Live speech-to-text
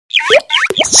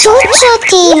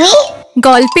ChuChuTV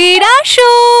গল্পের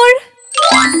আসর।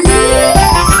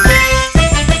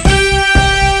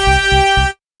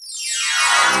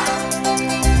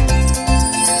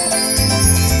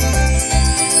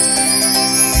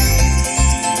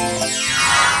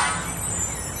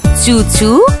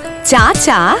 চুচু,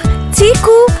 চাচা,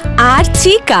 চিকু আর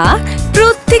চিকা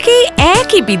প্রত্যেকেই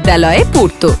একই বিদ্যালয়ে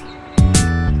পড়তো।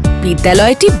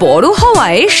 বিদ্যালয়টি বড়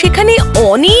হওয়ায় সেখানে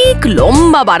অনেক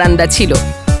লম্বা বারান্দা ছিল।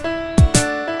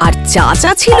 আর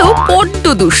চাচা ছিল বড্ড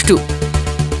দুষ্টু।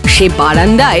 সে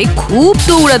বারান্দায় খুব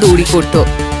দৌড়াদৌড়ি করত।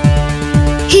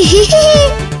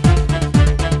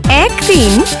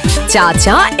 একদিন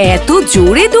চাচা এত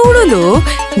জোরে দৌড়লো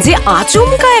যে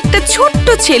আচমকা একটা ছোট্ট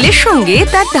ছেলের সঙ্গে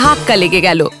তার ধাক্কা লেগে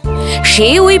গেল। সে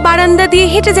ওই বারান্দা দিয়ে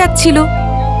হেঁটে যাচ্ছিল।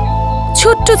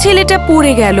 ছোট্ট ছেলেটা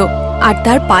পড়ে গেল আর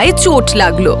তার পায়ে চোট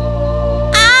লাগলো।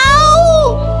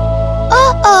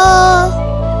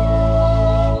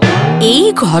 এই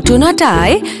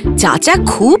ঘটনাটায় চাচা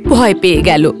খুব ভয় পেয়ে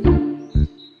গেল।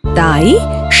 তাই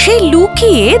সে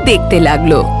লুকিয়ে দেখতে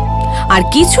লাগলো। আর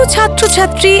কিছু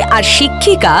ছাত্রছাত্রী আর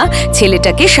শিক্ষিকা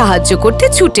ছেলেটাকে সাহায্য করতে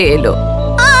ছুটে এলো।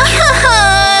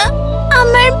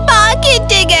 আমার পা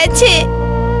কেটে গেছে।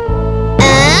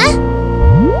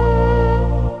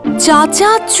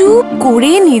 চাচা চুপ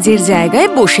করে নিজের জায়গায়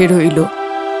বসে রইল।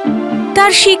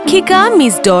 তার শিক্ষিকা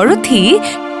মিস ডরথি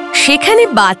সেখানে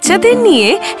বাচ্চাদের নিয়ে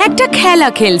একটা খেলা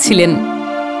খেলছিলেন।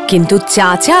 কিন্তু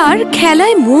চাচার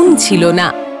খেলায় মন ছিল না।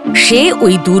 সে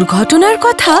ওই দুর্ঘটনার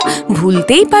কথা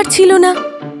ভুলতেই পারছিল না।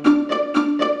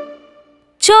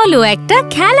 চলো একটা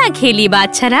খেলা খেলি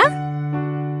বাচ্চারা।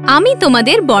 আমি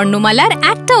তোমাদের বর্ণমালার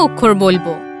একটা অক্ষর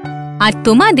বলবো, আর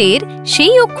তোমাদের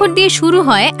সেই অক্ষর দিয়ে শুরু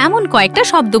হয় এমন কয়েকটা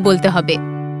শব্দ বলতে হবে।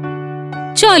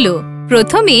 চলো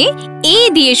প্রথমে এ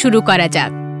দিয়ে শুরু করা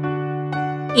যাক।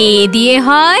 এ দিয়ে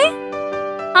হয়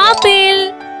আপেল।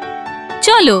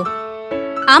 চলো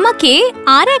আমাকে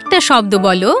আর একটা শব্দ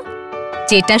বলো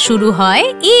যেটা শুরু হয়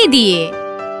এ দিয়ে।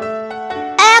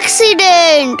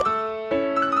 অ্যাক্সিডেন্ট।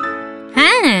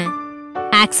 হ্যাঁ,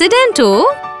 অ্যাক্সিডেন্টও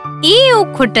এ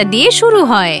অক্ষরটা দিয়ে শুরু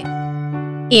হয়।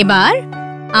 এবার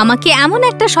আমাকে এমন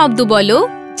একটা শব্দ বলো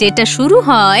যেটা শুরু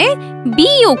হয় বি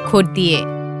অক্ষর দিয়ে।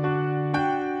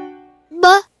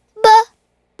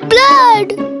 ব্লাড।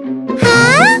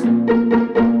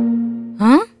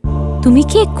 হ্যাঁ, তুমি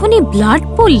কি এক্ষুনি ব্লাড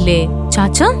বললে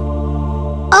চাচা?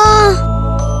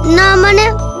 না, মানে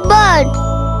বার্ড।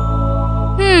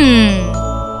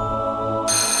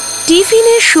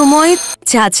 টিফিনের সময়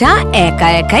চাচা একা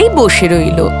একাই বসে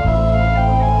রইল।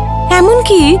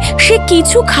 এমনকি সে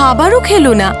কিছু খাবারও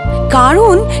খেলো না,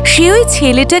 কারণ সে ওই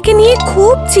ছেলেটাকে নিয়ে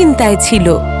খুব চিন্তায় ছিল।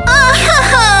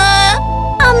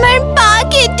 আমার পা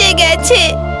কেটে গেছে।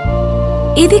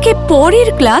 এদিকে পরের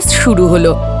ক্লাস শুরু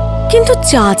হলো, কিন্তু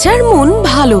চাচার মন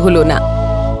ভালো হলো না।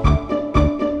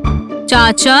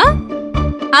 চাচা,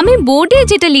 আমি বোর্ডে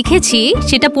যেটা লিখেছি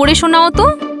সেটা পড়ে শোনাও তো।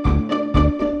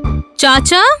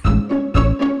 চাচা।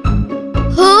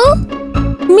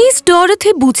 মিস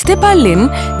ডরথি বুঝতে পারলেন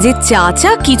যে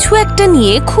চাচা কিছু একটা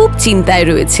নিয়ে খুব চিন্তায়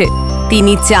রয়েছে।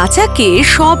 তিনি চাচাকে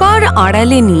সবার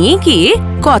আড়ালে নিয়ে গিয়ে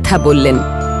কথা বললেন।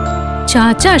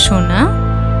 চাচা সোনা,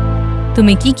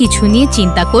 তুমি কি কিছু নিয়ে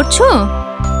চিন্তা করছো?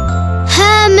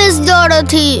 হ্যাঁ মিস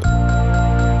ডরথি।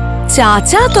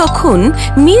 চাচা তখন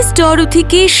মিস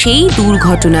ডরথিকে সেই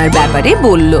দুর্ঘটনার ব্যাপারে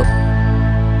বলল।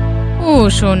 ও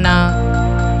সোনা,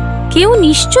 কেউ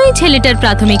নিশ্চয়ই ছেলেটার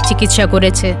প্রাথমিক চিকিৎসা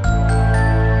করেছে।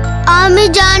 আমি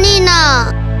জানি না।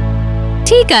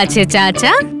 ঠিক আছে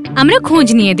চাচা, আমরা খোঁজ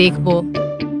নিয়ে দেখব।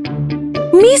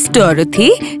 মিস ডরথি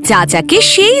চাচাকে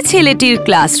সেই ছেলেটির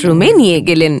ক্লাসরুমে নিয়ে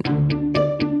গেলেন।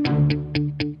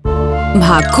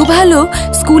 ভাগ্য ভালো,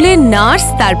 স্কুলের নার্স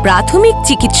তার প্রাথমিক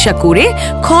চিকিৎসা করে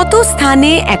ক্ষত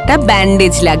স্থানে একটা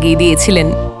ব্যান্ডেজ লাগিয়ে দিয়েছিলেন।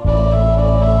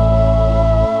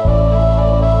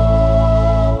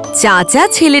 চাচা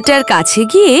ছেলেটার কাছে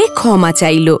গিয়ে ক্ষমা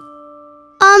চাইল।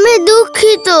 আমি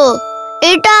দুঃখিত,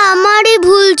 এটা আমারই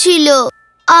ভুল ছিল।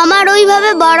 আমার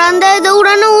ওইভাবে বারান্দায়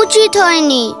দৌড়ানো উচিত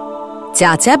হয়নি।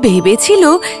 চাচা ভেবেছিল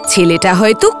ছেলেটা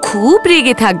হয়তো খুব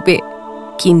রেগে থাকবে,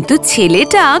 কিন্তু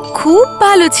ছেলেটা খুব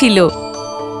ভালো ছিল।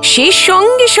 সে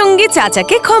সঙ্গে সঙ্গে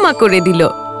চাচাকে ক্ষমা করে দিল।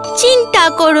 চিন্তা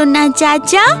করো না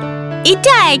চাচা,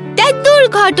 এটা একটা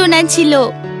দুর্ঘটনা ছিল।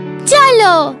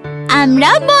 চলো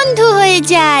আমরা বন্ধু হয়ে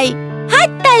যাই।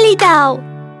 হাততালি দাও।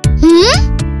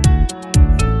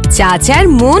 চাচার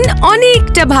মন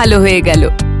অনেকটা ভালো হয়ে গেল।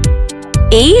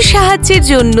 এই সাহায্যের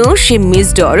জন্য সে মিস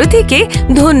ডরথিকে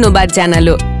ধন্যবাদ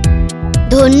জানালো।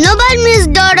 ধন্যবাদ মিস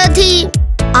ডরথি।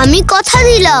 আমি কথা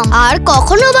দিলাম আর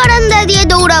কখনো বারান্দা দিয়ে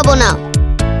দৌড়াবো না।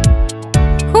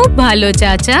 খুব ভালো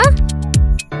চাচা।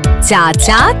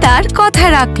 চাচা তার কথা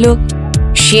রাখলো।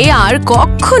 সে আর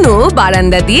কখনো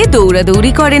বারান্দা দিয়ে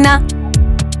দৌড়াদৌড়ি করে না।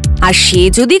 আর সে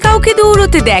যদি কাউকে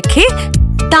দৌড়তে দেখে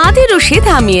তাদেরও সে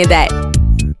থামিয়ে দেয়।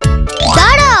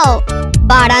 দাঁড়াও,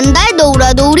 বারান্দায়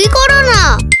দৌড়াদৌড়ি করো না।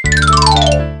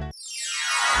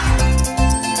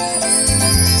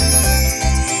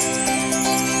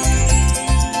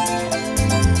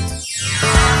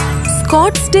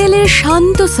 স্কটসডেলের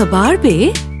শান্ত সাবার্বে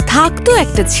থাকতো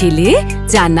একটা ছেলে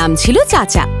যার নাম ছিল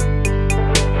চাচা।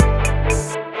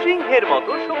 সিংহের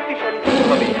মতো শক্তিশালী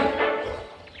হবে।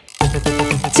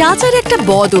 চাচার একটা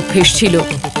বদ অভ্যেস ছিল,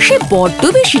 সে বড্ড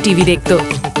বেশি টিভি দেখত।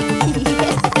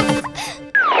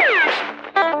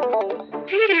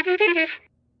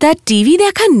 তার টিভি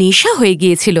দেখার নেশা হয়ে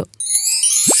গিয়েছিল।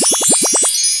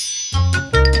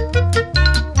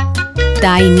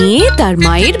 তাই নিয়ে তার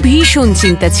মায়ের ভীষণ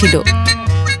চিন্তা ছিল।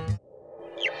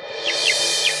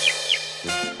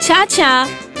 চাচা,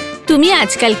 তুমি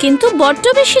আজকাল কিন্তু বড্ড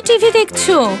বেশি টিভি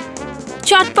দেখছো।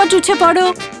 চটপট উঠে পড়ো,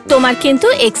 তোমার কিন্তু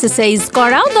এক্সারসাইজ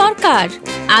করাও দরকার।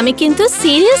 আমি কিন্তু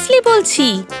সিরিয়াসলি বলছি।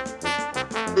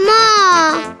 মা,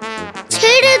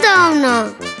 ছেড়ে দাও না।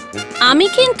 আমি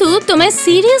কিন্তু তোমায়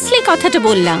সিরিয়াসলি কথাটা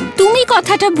বললাম, তুমি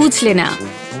কথাটা বুঝলে না।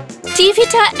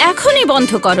 টিভিটা এখনই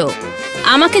বন্ধ করো,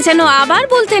 আমাকে যেন আবার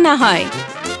বলতে না হয়।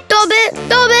 তবে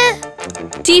তবে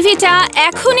টিভিটা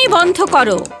এখনই বন্ধ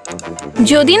করো,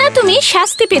 যদি না তুমি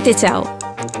শাস্তি পেতে চাও।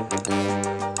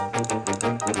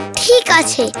 ঠিক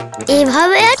আছে,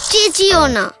 এভাবে আর চেঁচিও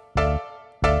না।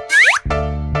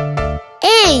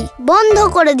 এই, বন্ধ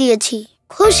করে দিয়েছি।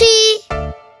 খুশি?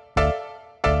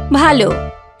 ভালো।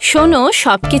 শোনো,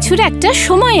 সবকিছুর একটা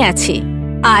সময় আছে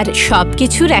আর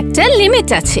সবকিছুর একটা লিমিট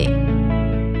আছে।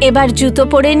 এবার জুতো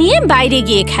পরে নিয়ে বাইরে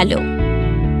গিয়ে খেলো।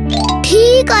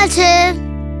 ঠিক আছে।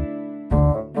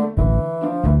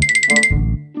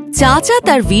 চাচা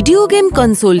তার ভিডিও গেম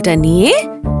কনসোলটা নিয়ে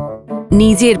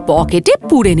নিজের পকেটে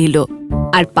পুরে নিল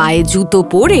আর পায়ে জুতো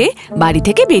পরে বাড়ি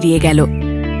থেকে বেরিয়ে গেল।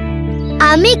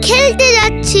 আমি খেলতে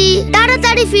যাচ্ছি,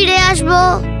 তাড়াতাড়ি ফিরে আসবো।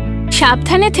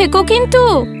 সাবধানে থেকো কিন্তু।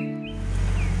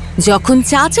 যখন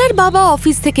চাচার বাবা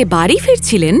অফিস থেকে বাড়ি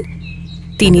ফিরছিলেন,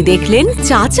 তিনি দেখলেন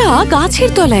চাচা গাছের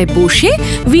তলায় বসে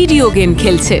ভিডিও গেম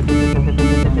খেলছে।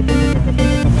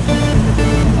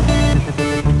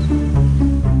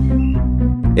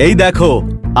 এই দেখো,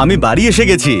 আমি বাড়ি এসে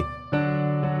গেছি।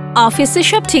 অফিসে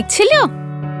সব ঠিক ছিল?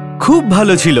 খুব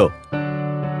ভালো ছিল।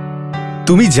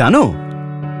 তুমি জানো,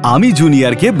 আমি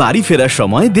জুনিয়রকে বাড়ি ফেরার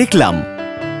সময় দেখলাম।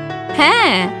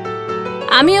 হ্যাঁ,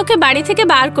 আমি ওকে বাড়ি থেকে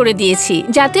বার করে দিয়েছি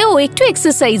যাতে ও একটু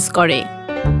এক্সারসাইজ করে।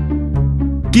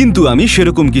 কিন্তু আমি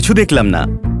সেরকম কিছু দেখলাম না।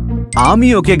 আমি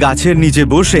ওকে গাছের নিচে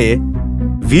বসে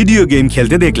ভিডিও গেম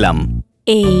খেলতে দেখলাম।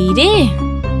 এই রে,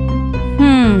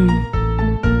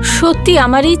 সত্যি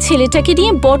আমার এই ছেলেটাকে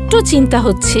নিয়ে বড্ড চিন্তা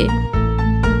হচ্ছে।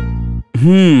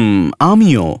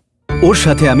 আমিও। ওর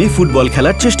সাথে আমি ফুটবল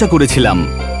খেলার চেষ্টা করেছিলাম।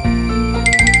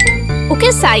 ওকে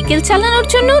সাইকেল চালানোর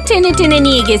জন্য টেনে টেনে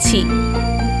নিয়ে গেছি।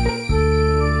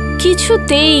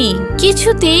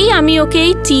 কিছুতেই আমি ওকে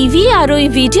এই টিভি আর ওই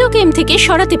ভিডিও গেম থেকে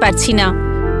সরাতে পারছি না।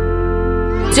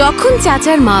 যখন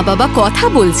চাচার মা বাবা কথা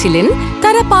বলছিলেন,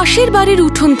 তারা পাশের বাড়ির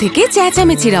উঠোন থেকে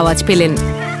চেঁচামেচির আওয়াজ পেলেন।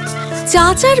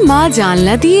 চাচার মা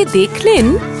জানলা দিয়ে দেখলেন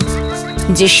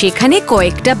যে সেখানে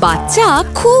কয়েকটা বাচ্চা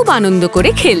খুব আনন্দ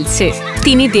করে খেলছে।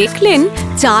 তিনি দেখলেন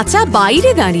চাচা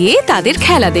বাইরে দাঁড়িয়ে তাদের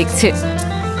খেলা দেখছে।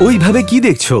 ওইভাবে কি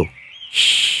দেখছো?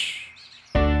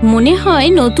 মনে হয়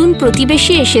নতুন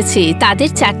প্রতিবেশী এসেছে, তাদের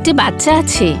 4টে বাচ্চা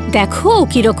আছে। দেখো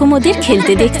কিরকম ওদের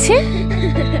খেলতে দেখছে।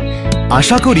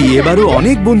 আশা করি এবারও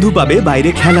অনেক বন্ধু পাবে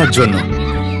বাইরে খেলার জন্য।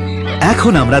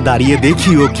 এখন আমরা দাঁড়িয়ে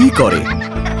দেখি ও কি করে।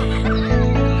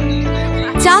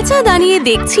 চাচা দাঁড়িয়ে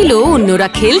দেখছিল অন্যরা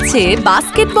খেলছে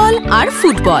বাস্কেটবল আর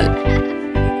ফুটবল।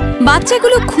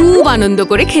 বাচ্চাগুলো খুব আনন্দ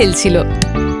করে খেলছিল।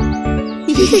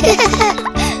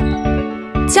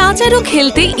 চাচারও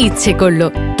খেলতে ইচ্ছে করলো,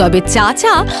 তবে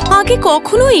চাচা আগে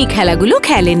কখনো এই খেলাগুলো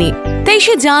খেলেনি, তাই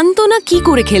সে জানতো না কি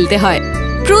করে খেলতে হয়।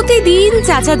 প্রতিদিন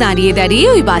চাচা দাঁড়িয়ে দাঁড়িয়ে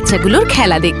ওই বাচ্চাগুলোর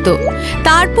খেলা দেখতো।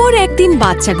 তারপর একদিন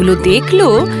বাচ্চাগুলো দেখলো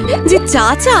যে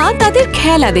চাচা তাদের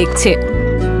খেলা দেখছে।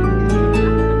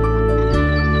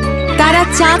 তারা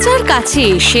চাচার কাছে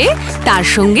এসে তার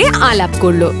সঙ্গে আলাপ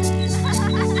করলো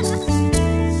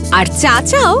আর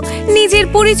চাচাও নিজের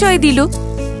পরিচয় দিল।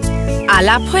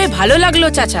 আলাপ হয়ে ভালো লাগলো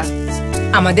চাচা।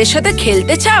 আমাদের সাথে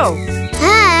খেলতে চাও?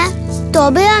 হ্যাঁ,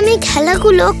 তবে আমি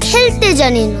খেলাগুলো খেলতে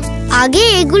জানি না। আগে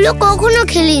এগুলো কখনো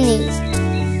খেলিনি।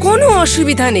 কোনো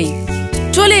অসুবিধা নেই,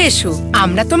 চলে এসো,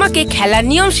 আমরা তোমাকে খেলার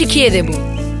নিয়ম শিখিয়ে দেব।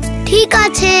 ঠিক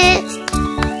আছে।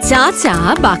 চাচা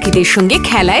বাকিদের সঙ্গে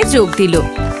খেলায় যোগ দিল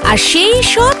আর সেই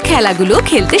সব খেলাগুলো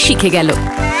খেলতে শিখে গেল।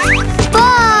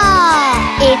 বাহ!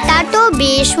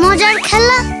 বেশ মজার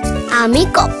খেলা। আমি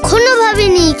কখনো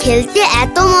ভাবিনি খেলতে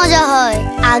এত মজা হয়।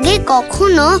 আগে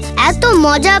কখনো এত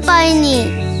মজা পাইনি।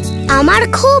 আমার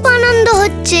খুব আনন্দ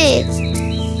হচ্ছে।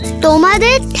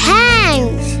 তোমাদের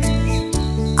থ্যাঙ্কস।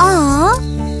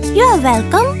 You R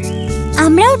welcome.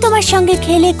 আমরাও তোমার সঙ্গে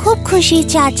খেলে খুব খুশি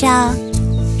চাচা।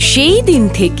 সেই দিন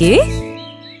থেকে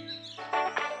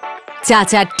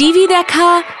চাচার টিভি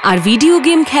দেখা আর ভিডিও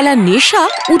গেম খেলার নেশা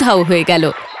উধাও হয়ে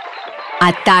গেল।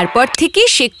 আর তারপর থেকে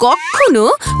সে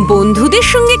কখনো বন্ধুদের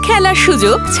সঙ্গে খেলার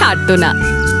সুযোগ ছাড়তো না।